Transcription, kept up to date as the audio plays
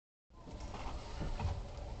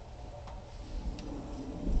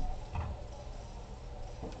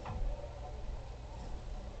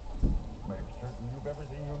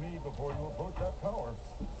before you approach that tower.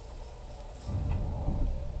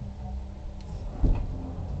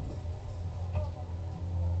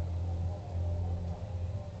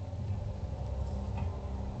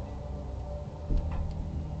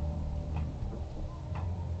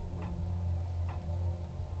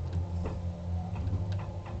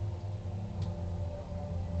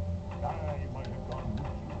 I might have gone with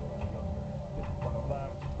you when I was younger. But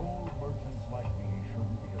alas, old merchants like me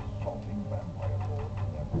shouldn't be assaulting vampire lords in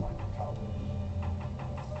their private towers.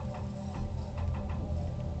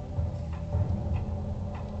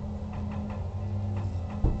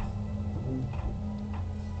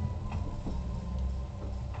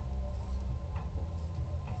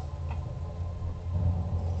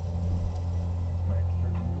 Make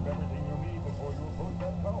certain you've everything you need before you approach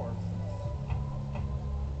that tower.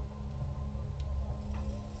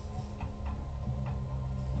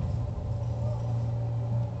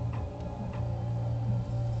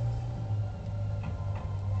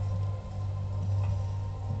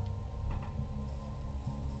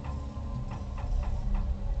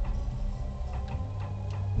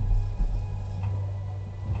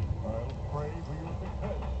 I'll pray for your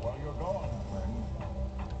success while you're gone, friend.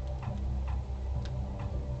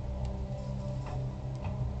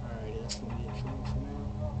 Alright, that's gonna be it for me for now.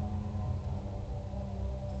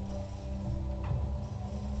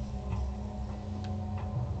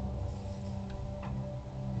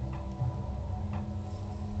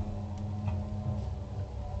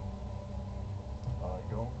 I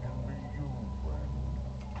don't envy you, friend.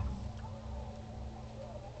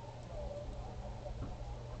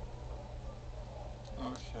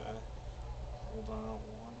 Okay. Hold on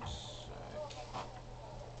 1 sec.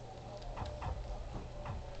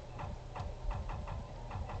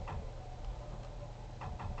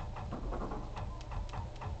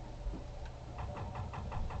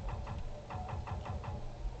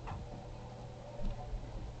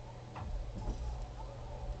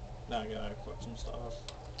 Now I gotta equip some stuff.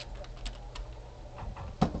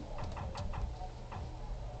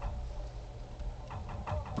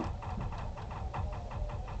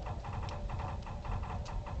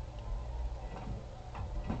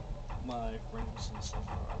 My rings and stuff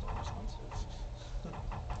are rather expensive.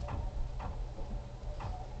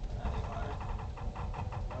 Anyway.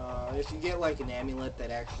 If you get like an amulet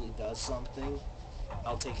that actually does something,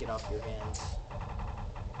 I'll take it off your hands.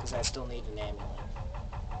 Because I still need an amulet.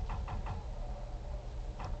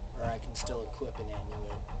 Or I can still equip an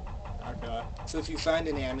amulet. Okay. So if you find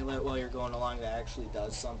an amulet while you're going along that actually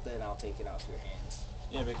does something, I'll take it off your hands.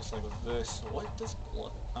 Yeah, because like with this, what does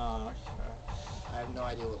blood? Okay. I have no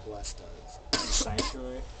idea what bless does.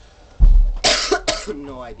 Sanctuary.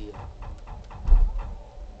 No idea.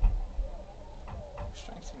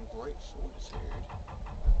 Strength and great fortitude.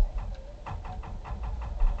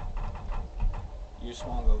 You just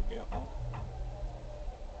want to go get one?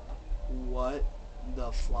 What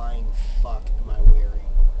the flying fuck am I wearing?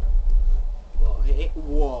 Whoa, hey,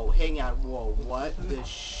 whoa, hang on, whoa, what the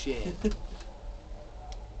shit?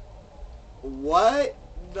 What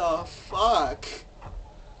the fuck?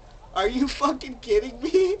 Are you fucking kidding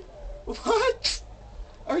me? What?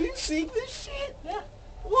 Are you seeing this shit? Yeah.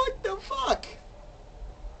 What the fuck?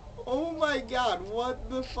 Oh my god, what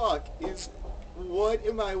the fuck is... What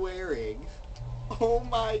am I wearing? Oh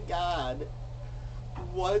my god.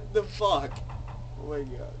 What the fuck? Oh my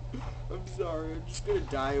god. I'm sorry, I'm just gonna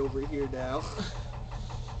die over here now.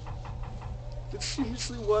 But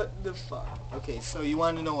seriously, what the fuck? Okay, so you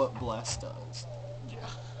want to know what Bless does? Yeah.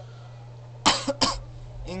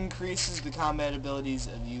 Increases the combat abilities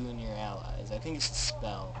of you and your allies. I think it's a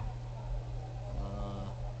spell.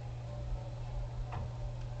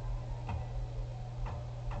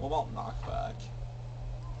 What about knockback?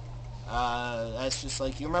 That's just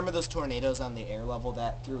like, you remember those tornadoes on the air level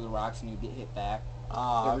that threw the rocks and you get hit back?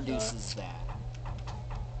 Ah, It okay. reduces that.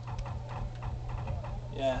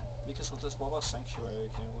 Yeah, because with this, what about Sanctuary?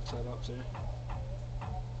 Can you look that up too?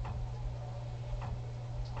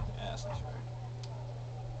 Yeah, Sanctuary.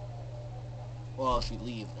 Well, if you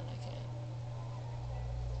leave, then I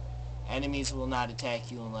can. Enemies will not attack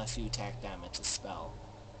you unless you attack them. It's a spell.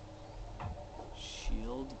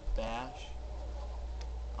 Shield bash.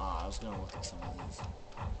 I was gonna look at some of these.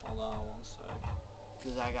 Hold on 1 sec.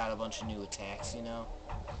 Because I got a bunch of new attacks, you know,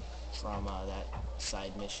 from that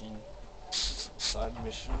side mission. Side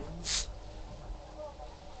missions.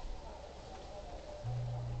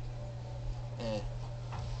 Eh.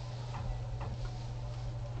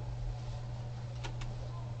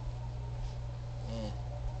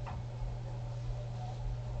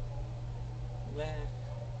 Meh.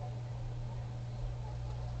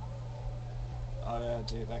 Oh yeah,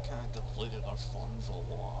 dude, that kind of depleted our funds a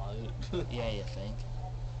lot. Yeah, you think?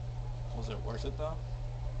 Was it worth it though?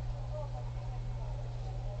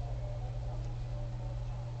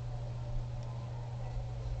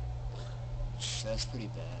 That's pretty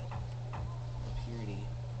bad. Purity.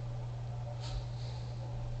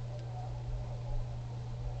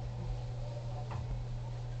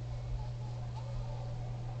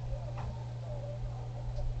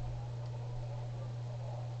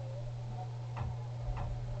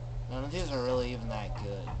 None of these are really even that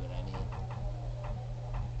good, but I mean...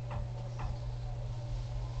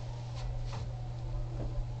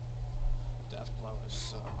 Deathblow is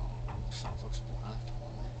self-explanatory.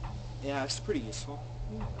 Yeah, it's pretty useful.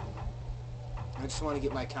 I just want to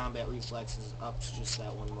get my combat reflexes up to just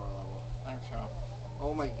that one more level. Okay.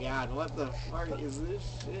 Oh my god, what the fuck is this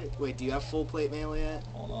shit? Wait, do you have full plate mail yet?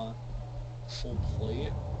 Hold on. Full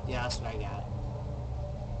plate? Yeah, that's what I got.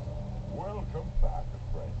 Welcome back,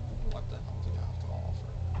 friend. What the hell do you have to offer?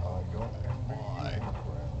 I don't envy Why? you,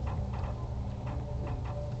 friend.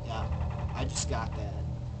 Yeah, I just got that.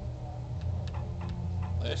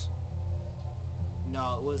 This?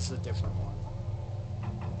 No, it was a different one.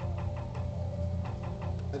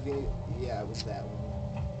 I think, yeah, it was that one.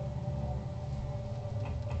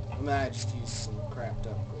 I mean, I just used some crapped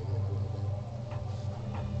upgrade a little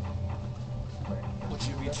bit. Would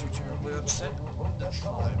you be too terribly upset if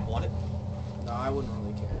I bought it? No, I wouldn't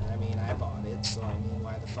really care. I mean, I bought it, so I mean,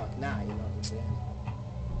 why the fuck not, you know what I'm saying?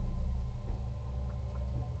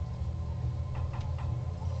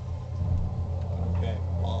 Okay,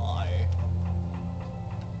 why?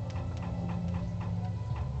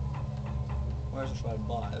 Whereas if I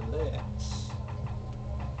buy this,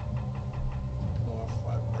 or if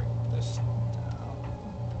I break this down,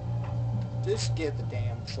 Just get the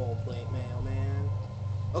damn full plate mail, man.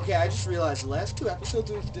 Okay, I just realized the last two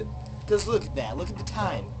episodes we've did... Because look at that, look at the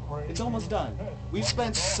time. It's almost done. We've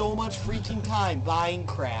spent so much freaking time buying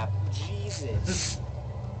crap. Jesus.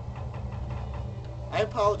 I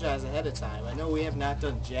apologize ahead of time. I know we have not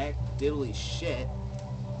done jack diddly shit.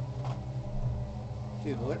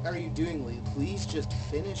 Dude, what are you doing, Lee? Please just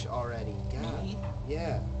finish already. God. Me?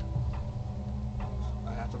 Yeah.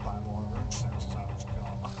 I have to buy more room since I was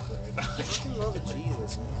gonna upgrade. Fucking love of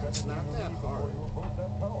Jesus, man. It's not that hard. Before you approach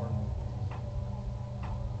that tower.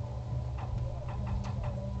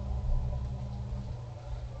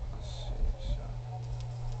 Let's see, so...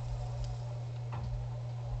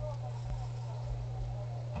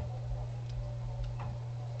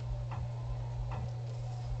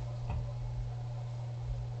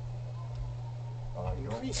 I don't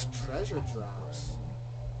Increased envy treasure you, drops.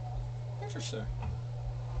 friend. Interesting.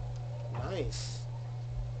 Nice.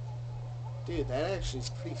 Dude, that actually is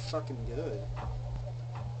pretty fucking good.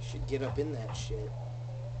 You should get up in that shit.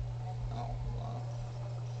 Oh, wow.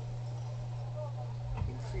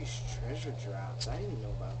 Increased treasure drops. I didn't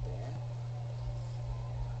know about that.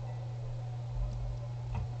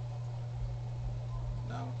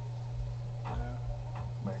 No. No.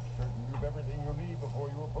 Make certain you've everything you need before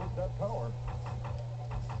you approach that tower.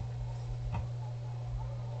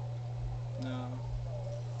 No.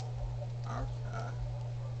 Okay.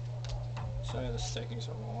 So yeah, the stakings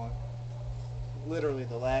are long. Literally,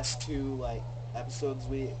 the last two, like, episodes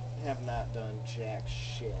we have not done jack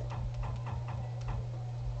shit.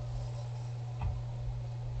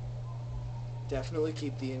 Definitely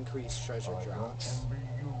keep the increased treasure I don't drops. envy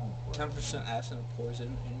you, friend. 10% acid and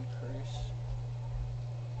poison increase.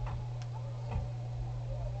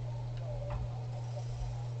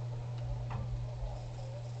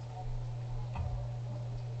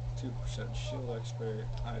 %2 shield expert.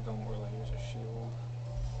 I don't really use a shield.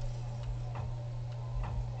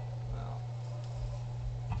 No.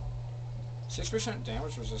 6%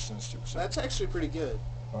 damage resistance, 2%. That's actually pretty good.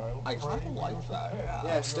 I kinda like that, yeah.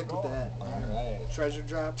 Yeah, stick with that. Alright. Treasure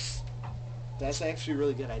drops. That's actually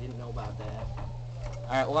really good. I didn't know about that.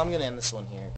 Alright, well, I'm going to end this one here.